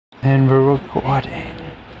And we're recording.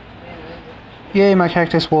 Yay, my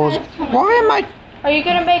cactus walls. Why am I... Are you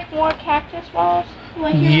gonna make more cactus walls?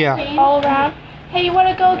 Yeah. All around? Hey, you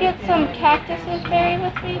wanna go get some cactuses, Barry,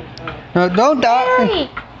 with me? No, don't die!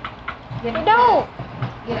 Barry! No!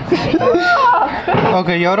 Stop!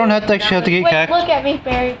 Okay, y'all don't have to actually have to get Wait, cactus. look at me,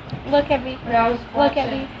 Barry. Look at me. Look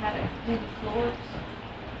at me.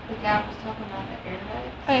 The guy was talking about the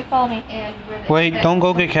airbags. Okay, follow me. Wait, don't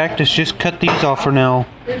go get cactus. Just cut these off for now.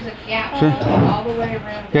 There's a gap all the way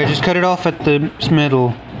around. Yeah, just cut it off at the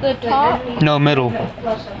middle. The top? No, middle.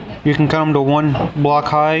 You can cut them to 1 block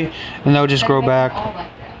high, and they'll just grow back.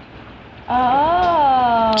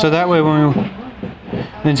 Oh. So that way, when we,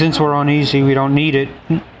 and since we're on easy, we don't need it.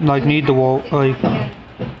 Like need the wall. Like.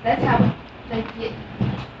 That's how they get.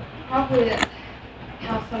 Probably that's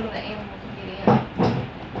how some of the animals get in.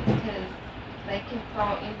 Because they can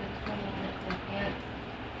crawl in between the fence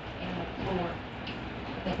and the floor.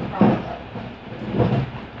 They crawl up.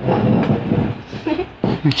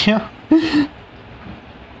 Yeah.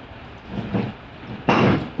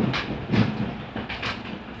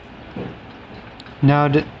 Now,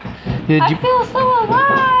 did I you feel so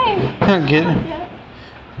alive! get it?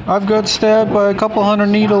 I've got stabbed by a couple hundred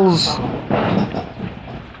needles.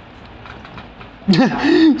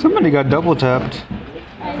 Somebody got double tapped.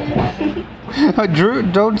 Drew,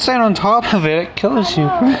 don't stand on top of it. It kills you.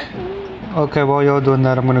 Okay, while y'all doing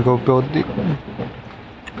that, I'm gonna go build the.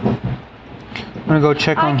 I'm gonna go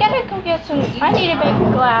check on. I gotta go get some. I need to make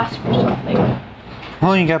glass for something.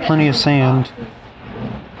 Oh, you got plenty of sand.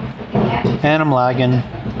 And I'm lagging.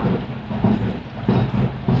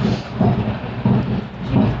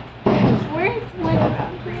 Where's Linda?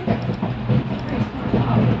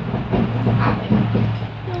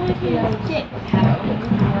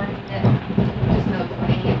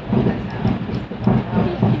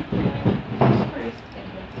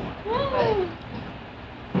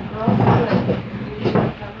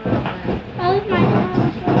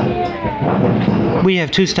 We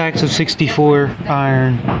have 2 stacks of 64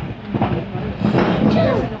 iron.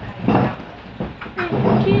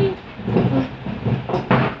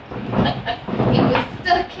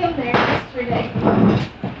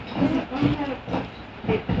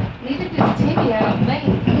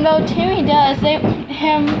 No, Timmy does.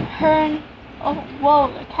 Her, and oh,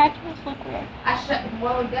 whoa, the cactus look weird.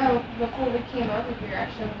 Well ago, before we came over here, I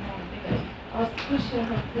showed him how to do it. I was pushing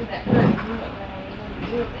him through that dirt and he went around and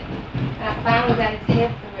he do it. And I finally got his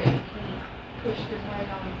head through it and he pushed his weight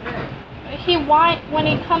on the dirt. He whines when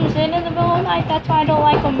he comes in the middle of the night. That's why I don't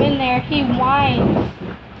like him in there. He whines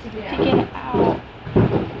to get out.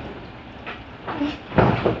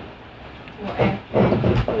 Well, after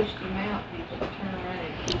he pushed him out, he just turned around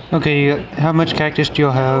and pushed him. Okay, how much cactus do you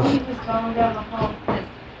have? He was going down the hall.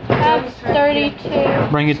 I have 32.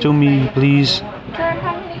 Bring it to me, please. Jordan,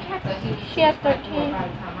 how many cactus? She has 13.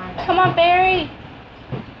 Come on, Barry.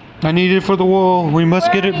 I need it for the wall. We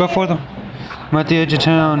must get it before the... I'm at the edge of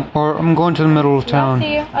town, or I'm going to the middle of I town.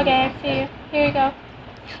 see you. Okay, I see you. Here you go.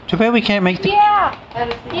 Too bad we can't make the... Yeah.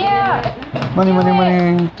 Yeah. Money, money,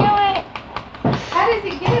 money. Do it. How does he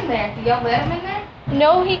get in there? Do y'all let him in there?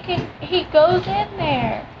 No, he goes in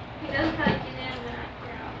there. He doesn't have to get in there.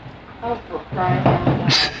 Oh, for crying out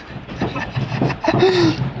loud.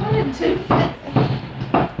 What a doofus.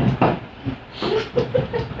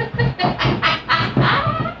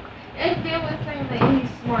 And Bill was saying that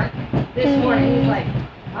he's smart. This morning he's like,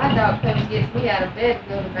 my dog comes and gets me out of bed to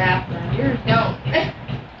go to the bathroom. Yours don't.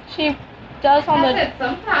 She does on I the... said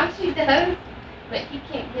sometimes she does, but he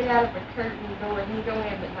can't get out of a curtain door. He can go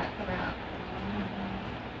in but not come out.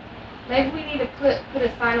 Maybe we need to put a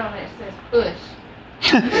sign on it that says push.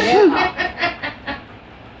 Yeah.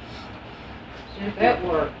 See if that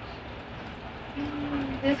works.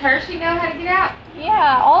 Does Hershey know how to get out?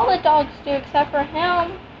 Yeah, all the dogs do except for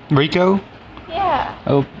him. Rico? Yeah.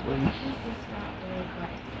 Oh.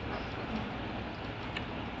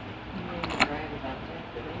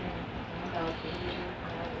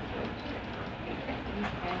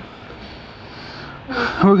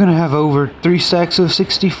 We're gonna have over 3 stacks of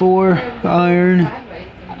 64 iron.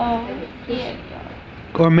 Oh, yeah.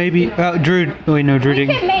 Or maybe, Drew, wait, no, Drew We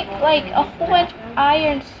didn't. could make like a whole bunch of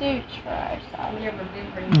iron suits for ourselves.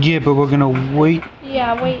 Yeah, but we're gonna wait.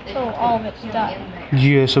 Yeah, wait till all of it's done.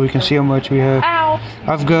 Yeah, so we can see how much we have. Ow.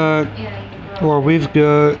 I've got, or we've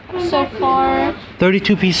got So far.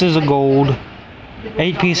 32 pieces of gold,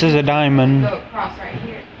 8 pieces of diamond.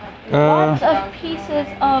 Lots of pieces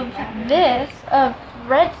of this, of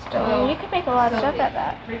redstone. You could make a lot of stuff at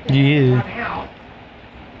that. Yeah.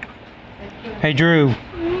 Hey Drew.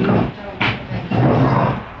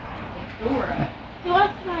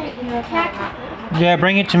 What's my cactus. Yeah,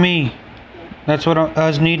 bring it to me. That's what I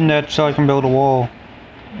was needing that so I can build a wall.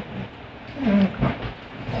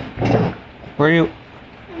 Where are you?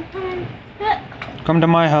 Come to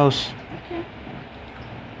my house.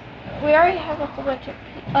 We already have a whole bunch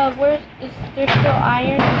of where is there still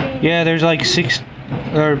iron? Yeah, there's like 6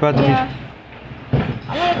 or about to Yeah. I'm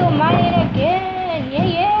gonna go mining again.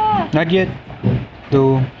 Yeah. be. Not yet.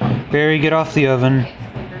 Though, Barry, get off the oven.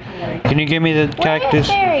 Can you give me the cactus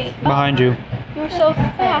Barry? behind you? You're so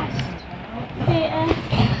fast.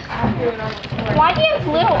 Why do you have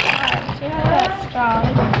little arms? You're not that strong.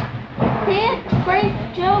 Dad, break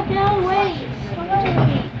Joe down ways.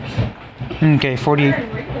 Okay, 48.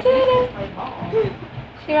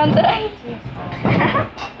 She runs away.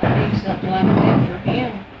 Something like that for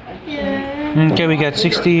him. Yeah. Okay, we got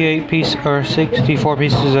 68 pieces or 64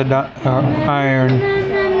 pieces of iron.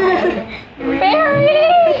 Barry!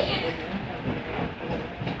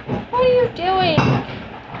 What are you doing?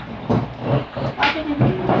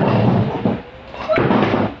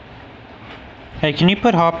 Hey, can you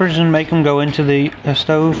put hoppers and make them go into the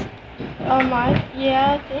stove? Oh my,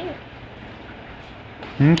 yeah, I think.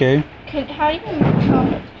 Okay. How do you make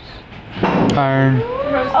hoppers? Iron.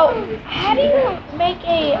 Oh, how do you make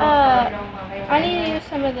a, I need to use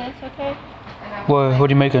some of this, okay? What are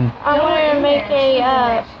you making? I want to make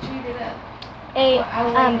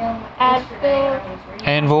advil.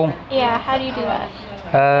 Anvil? Yeah, how do you do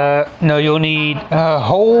that? No, you'll need a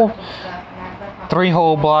whole 3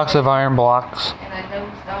 whole blocks of iron blocks.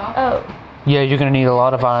 Oh, Yeah, you're gonna need a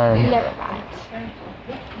lot of iron. never mind.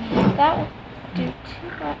 That would do too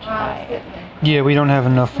much iron. Yeah, we don't have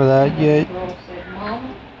enough for that yet.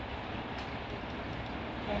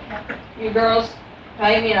 You girls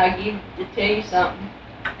pay me and I give to tell you something.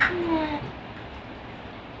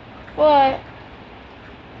 What?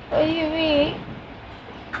 What do you mean?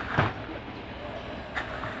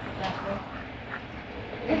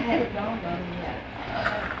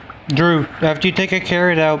 Drew, after you take a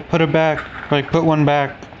carrot out, put it back. Like, put one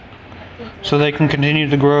back. So they can continue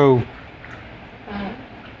to grow.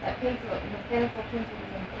 That pencil, the pencil is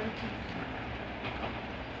in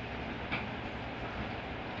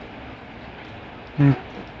 13. Hmm.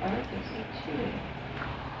 I can see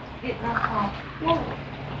two. Getting off on floor.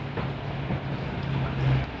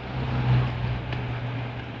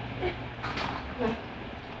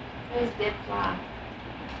 Those dead fly.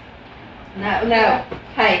 No.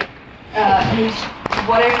 Hey, he's,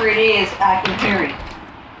 whatever it is, I can hear him.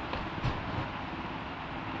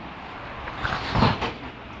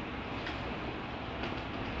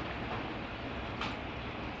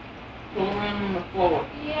 Pull around on the floor.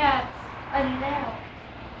 Yes, a nail.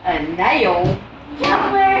 A nail?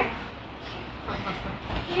 Somewhere.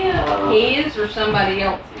 Ew. His or somebody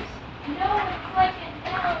else's? No, it's like a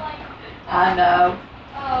nail, like. I know.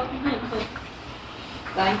 Oh.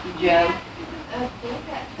 Thank you, Joe. Look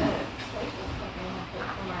at the staples something I put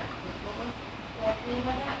from our floor. What do you mean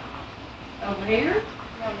by that? Over here?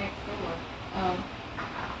 No, next door. Um,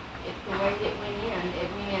 It's the way it went in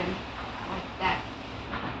like that.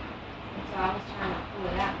 And so I was trying to pull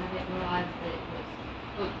it out and I didn't realize that it was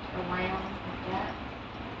hooked around like that.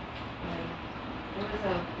 And there was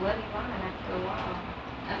a bloody line after a while.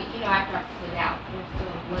 I mean, after I pulled it out, there was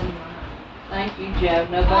still a bloody line. thank you, Joe.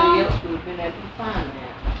 Nobody else would have been able to find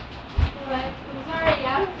that. But it was already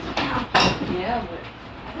out of town. Yeah, but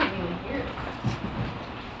I didn't even hear it.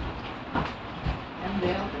 I'm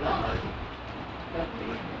down to the heart.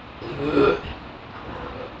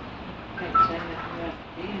 Can't say nothing about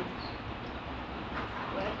the dance.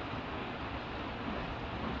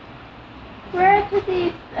 Where are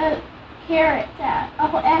these carrots at?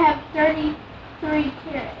 Oh, I have 33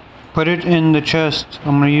 carrots. Put it in the chest.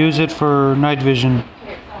 I'm gonna use it for night vision.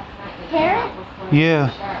 Carrot? Yeah.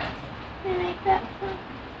 Can I make that fun?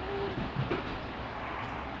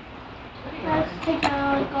 Let's take that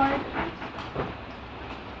out of the garden.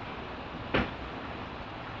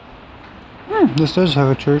 This does have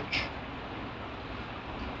a church.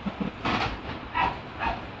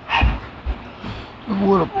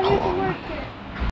 What a